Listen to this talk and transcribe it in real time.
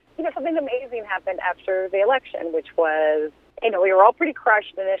something amazing happened after the election, which was, we were all pretty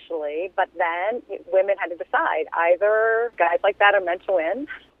crushed initially, but then women had to decide either guys like that are meant to win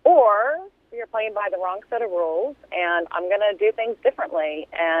or you're playing by the wrong set of rules, and I'm going to do things differently,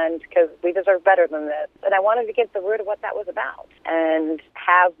 and because we deserve better than this. And I wanted to get the root of what that was about and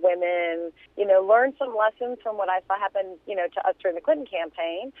have women, learn some lessons from what I saw happen, to us during the Clinton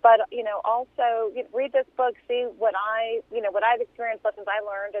campaign, but, also read this book, see what I've experienced, lessons I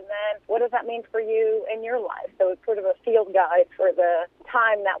learned, and then what does that mean for you in your life? So it's sort of a field guide for the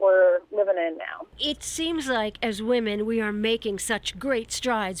time that we're living in now. It seems like as women, we are making such great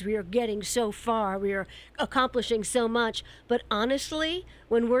strides. We are getting so far. We are accomplishing so much. But honestly,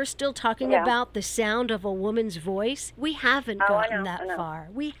 when we're still talking about the sound of a woman's voice, we haven't gotten that far.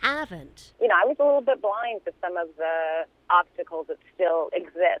 We haven't. I was a little bit blind to some of the obstacles that still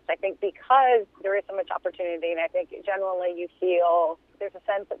exist. I think because there is so much opportunity, and I think generally you feel there's a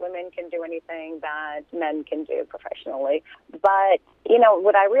sense that women can do anything that men can do professionally. But,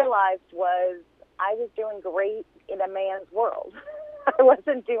 what I realized was I was doing great in a man's world. I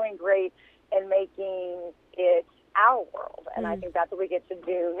wasn't doing great in making it our world. And I think that's what we get to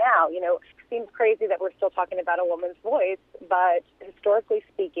do now. It seems crazy that we're still talking about a woman's voice, but historically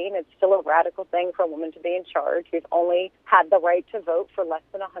speaking, it's still a radical thing for a woman to be in charge. We've only had the right to vote for less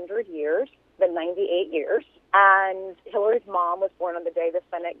than 100 years, than 98 years. And Hillary's mom was born on the day the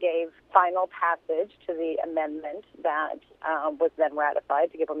Senate gave final passage to the amendment that was then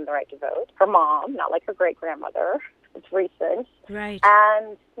ratified to give women the right to vote. Her mom, not like her great-grandmother. It's recent. Right.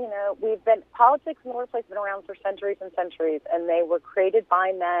 And, politics in the workplace have been around for centuries and centuries, and they were created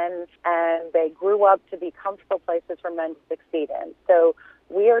by men, and they grew up to be comfortable places for men to succeed in. So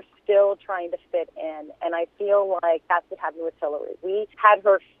we are still trying to fit in, and I feel like that's what happened with Hillary. We had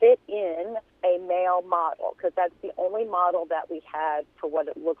her fit in a male model, because that's the only model that we had for what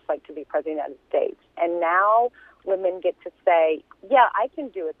it looks like to be president of the United States. And now women get to say, yeah, I can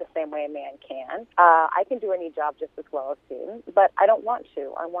do it the same way a man can. I can do any job just as well as him, but I don't want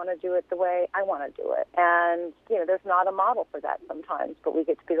to. I want to do it the way I want to do it. And, there's not a model for that sometimes, but we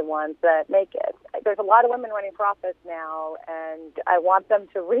get to be the ones that make it. There's a lot of women running for office now, and I want them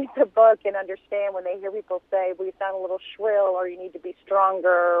to read the book and understand when they hear people say, well, you sound a little shrill, or you need to be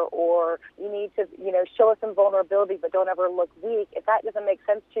stronger, or you need to, show us some vulnerability, but don't ever look weak. If that doesn't make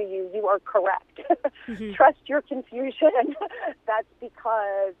sense to you, you are correct. Trust your confusion. That's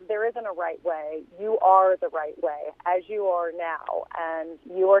because there isn't a right way. You are the right way, as you are now, and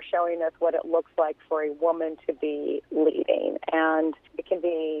you are showing us what it looks like for a woman to be leading. And it can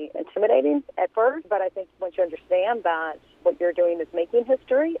be intimidating at first, but I think once you understand that what you're doing is making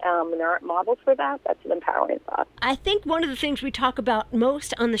history, and there aren't models for that, that's an empowering thought. I think one of the things we talk about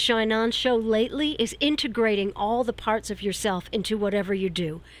most on the Shine On show lately is integrating all the parts of yourself into whatever you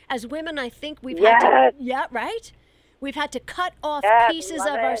do. As women, I think we've had to... Yeah, right? We've had to cut off pieces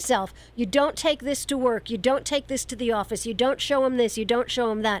of ourselves. You don't take this to work. You don't take this to the office. You don't show them this. You don't show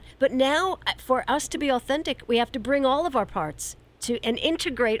them that. But now, for us to be authentic, we have to bring all of our parts and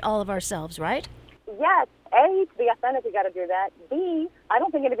integrate all of ourselves, right? Yes. A, to be authentic, we got to do that. B, I don't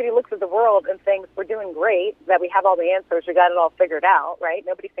think anybody looks at the world and thinks we're doing great, that we have all the answers, we got it all figured out, right?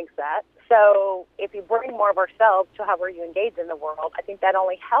 Nobody thinks that. So if you bring more of ourselves to however you engage in the world, I think that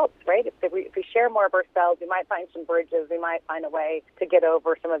only helps, right? If we share more of ourselves, we might find some bridges. We might find a way to get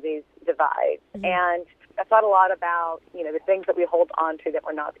over some of these divides. Mm-hmm. And I thought a lot about, the things that we hold on to that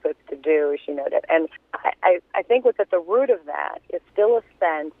we're not supposed to do, as you noted. And I think what's at the root of that is still a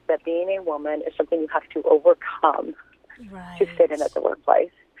sense that being a woman is something you have to overcome to fit in at the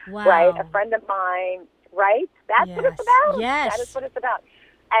workplace. Wow. Right? A friend of mine, right? That's what it's about? Yes. That is what it's about.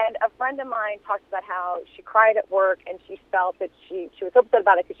 And a friend of mine talked about how she cried at work and she felt that she was upset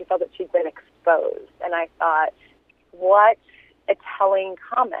about it because she felt that she'd been exposed. And I thought, what a telling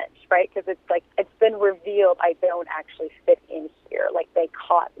comment, right? Because it's like, it's been revealed I don't actually fit in here. Like, they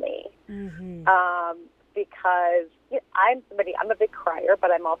caught me. Mm-hmm. Because I'm a big crier,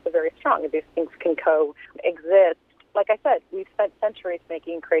 but I'm also very strong. And these things can coexist. Like I said, we've spent centuries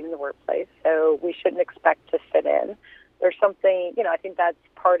creating the workplace, so we shouldn't expect to fit in. There's something, I think that's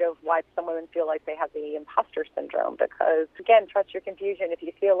part of why some women feel like they have the imposter syndrome, because, again, trust your confusion. If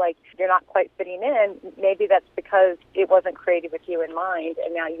you feel like you're not quite fitting in, maybe that's because it wasn't created with you in mind,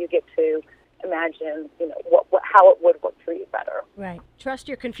 and now you get to imagine, how it would work for you better. Right. Trust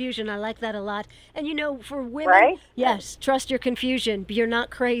your confusion. I like that a lot. And, for women, right? Yes, trust your confusion. You're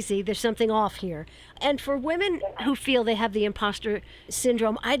not crazy. There's something off here. And for women who feel they have the imposter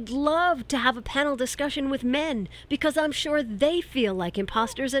syndrome, I'd love to have a panel discussion with men, because I'm sure they feel like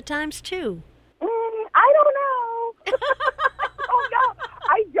imposters at times, too. I don't know. Oh, no,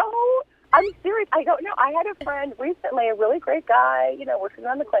 I don't. I'm serious. I don't know. I had a friend recently, a really great guy, working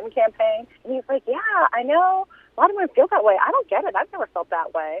on the Clinton campaign, and he's like, yeah, I know a lot of women feel that way. I don't get it. I've never felt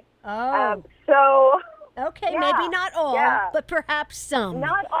that way. Oh. Okay, yeah, maybe not all, but perhaps some.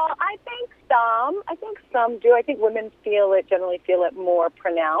 Not all. I think some do. I think women generally feel it more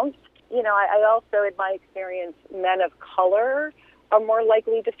pronounced. I also, in my experience, men of color are more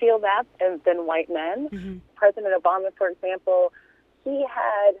likely to feel that than white men. Mm-hmm. President Obama, for example, he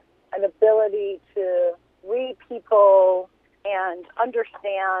had an ability to read people and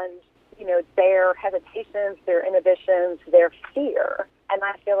understand, their hesitations, their inhibitions, their fear. And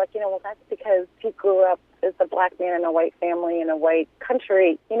I feel like, that's because he grew up as a black man in a white family in a white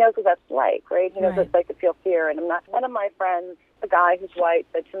country. He knows what that's like, right? He knows what it's like to feel fear. And one of my friends, a guy who's white,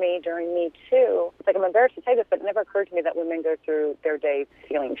 said to me during Me Too, it's like, I'm embarrassed to say this, but it never occurred to me that women go through their days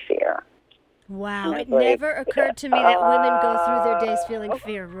feeling fear. Wow. It never occurred to me that women go through their days feeling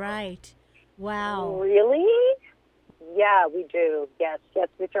fear. Right. Wow. Really? Yeah, we do. Yes,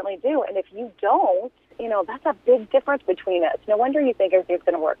 we certainly do. And if you don't, that's a big difference between us. No wonder you think everything's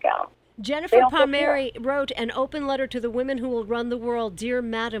going to work out. Jennifer Palmieri wrote an open letter to the women who will run the world. Dear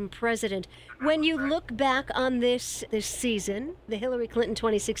Madam President, when you look back on this season, the Hillary Clinton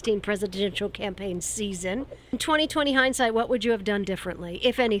 2016 presidential campaign season, in 2020 hindsight, what would you have done differently,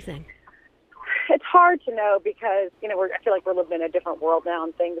 if anything? It's hard to know because, I feel like we're living in a different world now,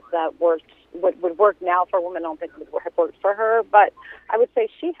 and things that would work now for women I don't think would have worked for her. But I would say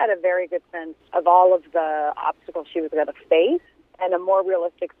she had a very good sense of all of the obstacles she was going to face and a more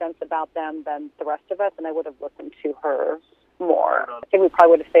realistic sense about them than the rest of us, and I would have listened to her more. I think we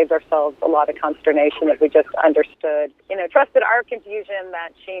probably would have saved ourselves a lot of consternation if we just understood, trusted our confusion that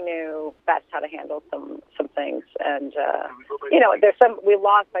she knew best how to handle some things. And, we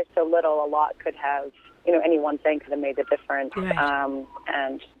lost by so little. A lot could have, any one thing could have made the difference. Right.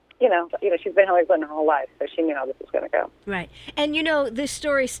 And, she's been Hillary Clinton her whole life, so she knew how this was going to go. Right. And, this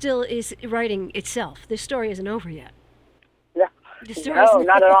story still is writing itself. This story isn't over yet. No,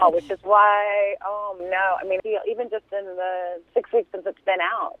 not at all, which is why, even just in the 6 weeks since it's been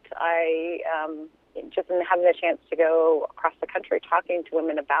out, I just in having a chance to go across the country talking to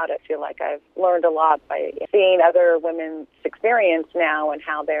women about it, feel like I've learned a lot by seeing other women's experience now and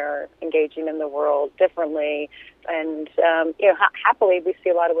how they're engaging in the world differently. And, happily we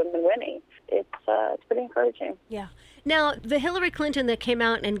see a lot of women winning. It's pretty encouraging. Yeah. Now, the Hillary Clinton that came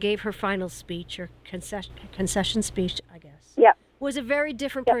out and gave her final speech, or concession speech, I guess. Yeah. Was a very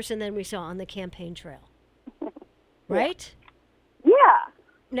different person than we saw on the campaign trail. Right? Yeah.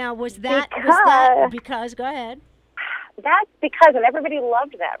 Now, was that because, go ahead. That's because, and everybody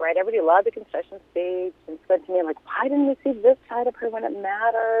loved that, right? Everybody loved the concession speech and said to me, like, why didn't we see this side of her when it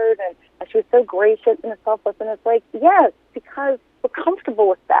mattered? And she was so gracious and selfless. And it's like, yes, because we're comfortable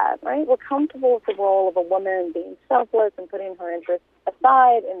with that, right? We're comfortable with the role of a woman being selfless and putting her interests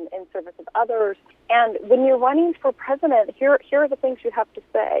aside in service of others. And when you're running for president, here are the things you have to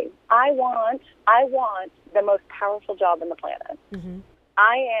say. I want the most powerful job on the planet. Mm-hmm.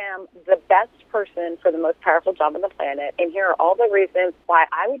 I am the best person for the most powerful job on the planet, and here are all the reasons why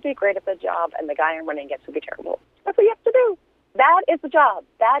I would be great at the job and the guy I'm running against would be terrible. That's what you have to do. That is the job.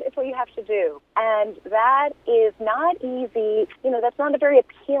 That is what you have to do. And that is not easy. That's not a very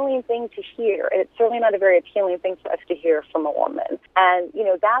appealing thing to hear. And it's certainly not a very appealing thing for us to hear from a woman. And,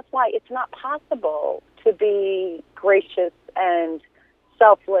 that's why it's not possible to be gracious and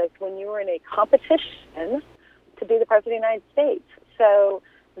selfless when you are in a competition to be the President of the United States. So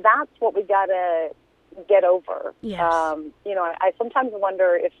that's what we got to get over. Yes. I sometimes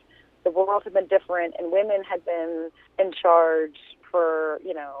wonder if the world had been different and women had been in charge for,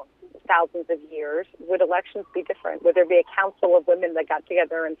 thousands of years, would elections be different? Would there be a council of women that got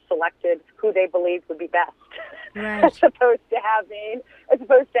together and selected who they believed would be best? Right. as opposed to having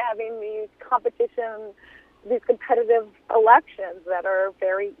these competitive elections that are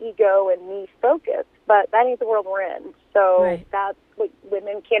very ego and me focused. But that ain't the world we're in. So That's what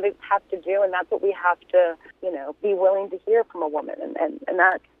women candidates have to do, and that's what we have to, be willing to hear from a woman. And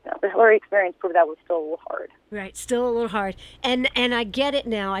that the Hillary experience proved that was still a little hard. Right, still a little hard. And I get it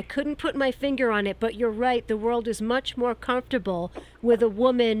now. I couldn't put my finger on it, but you're right. The world is much more comfortable with a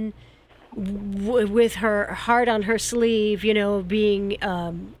woman with her heart on her sleeve, being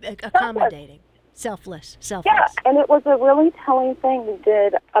accommodating. Selfless. Yeah, and it was a really telling thing. We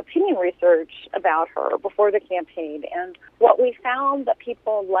did opinion research about her before the campaign, and what we found that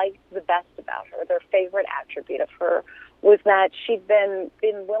people liked the best about her, their favorite attribute of her, was that she'd been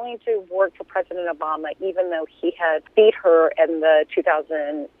willing to work for President Obama even though he had beat her in the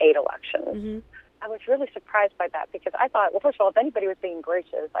 2008 election. Mm-hmm. I was really surprised by that because I thought, well, first of all, if anybody was being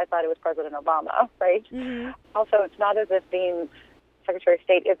gracious, I thought it was President Obama, right? Mm-hmm. Also, it's not as if being Secretary of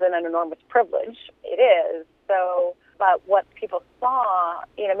State isn't an enormous privilege. It is. So, but what people saw,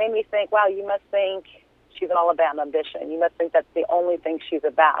 made me think, wow, you must think she's all about ambition. You must think that's the only thing she's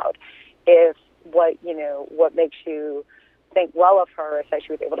about. If what makes you think well of her is that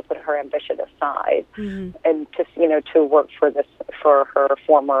she was able to put her ambition aside mm-hmm. and to work for her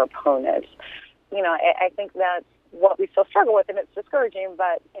former opponent. I think that's what we still struggle with, and it's discouraging.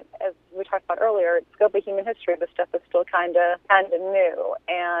 But as we talked about earlier, scope of human history, this stuff is still kind of new.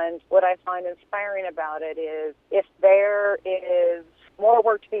 And what I find inspiring about it is if there is more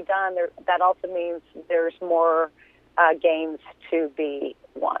work to be done, that also means there's more games to be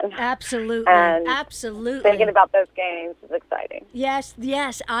won. Absolutely. And absolutely. Thinking about those games is exciting. Yes,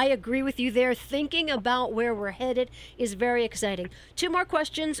 I agree with you there. Thinking about where we're headed is very exciting. 2 more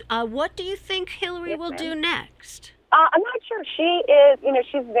questions. What do you think Hillary will do next? I'm not sure. She is,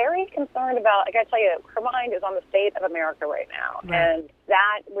 she's very concerned about, I got to tell you, her mind is on the state of America right now. Right. And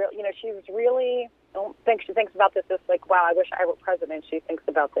that, she's really, I don't think she thinks about this as like, wow, I wish I were president. She thinks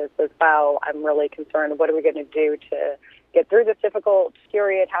about this as, wow, I'm really concerned. What are we going to do to get through this difficult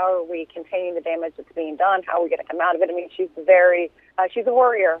period? How are we containing the damage that's being done? How are we going to come out of it? I mean, she's she's a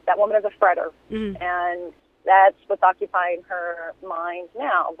warrior. That woman is a fretter. Mm-hmm. And that's what's occupying her mind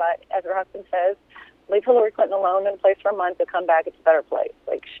now. But as her husband says, leave Hillary Clinton alone in a place for a month, to come back, it's a better place.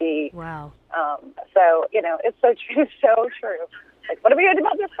 Like wow. So, it's so true, so true. Like, what are we going to do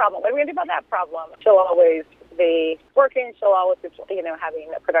about this problem? What are we going to do about that problem? She'll always be working. She'll always be,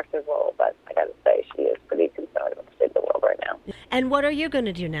 having a productive role. But I got to say, she is pretty concerned about the state of the world right now. And what are you going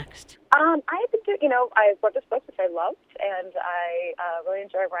to do next? I wrote this book, which I loved, and I really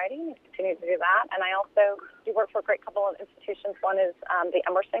enjoy writing and continue to do that. And I also do work for a great couple of institutions. One is the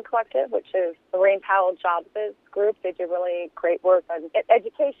Emerson Collective, which is Lorraine Powell Jobs' group. They do really great work on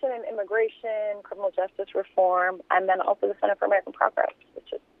education and immigration, criminal justice reform, and then also the Center for American Progress,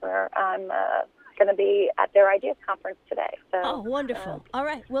 which is where I'm going to be at their Ideas Conference today. So, wonderful. All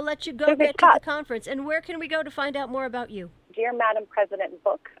right. We'll let you go get to the conference. And where can we go to find out more about you?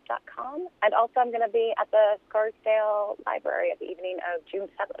 DearMadamPresidentBook.com. And also I'm going to be at the Scarsdale Library at the evening of June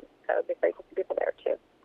 7th. So it'd be great to see people there, too.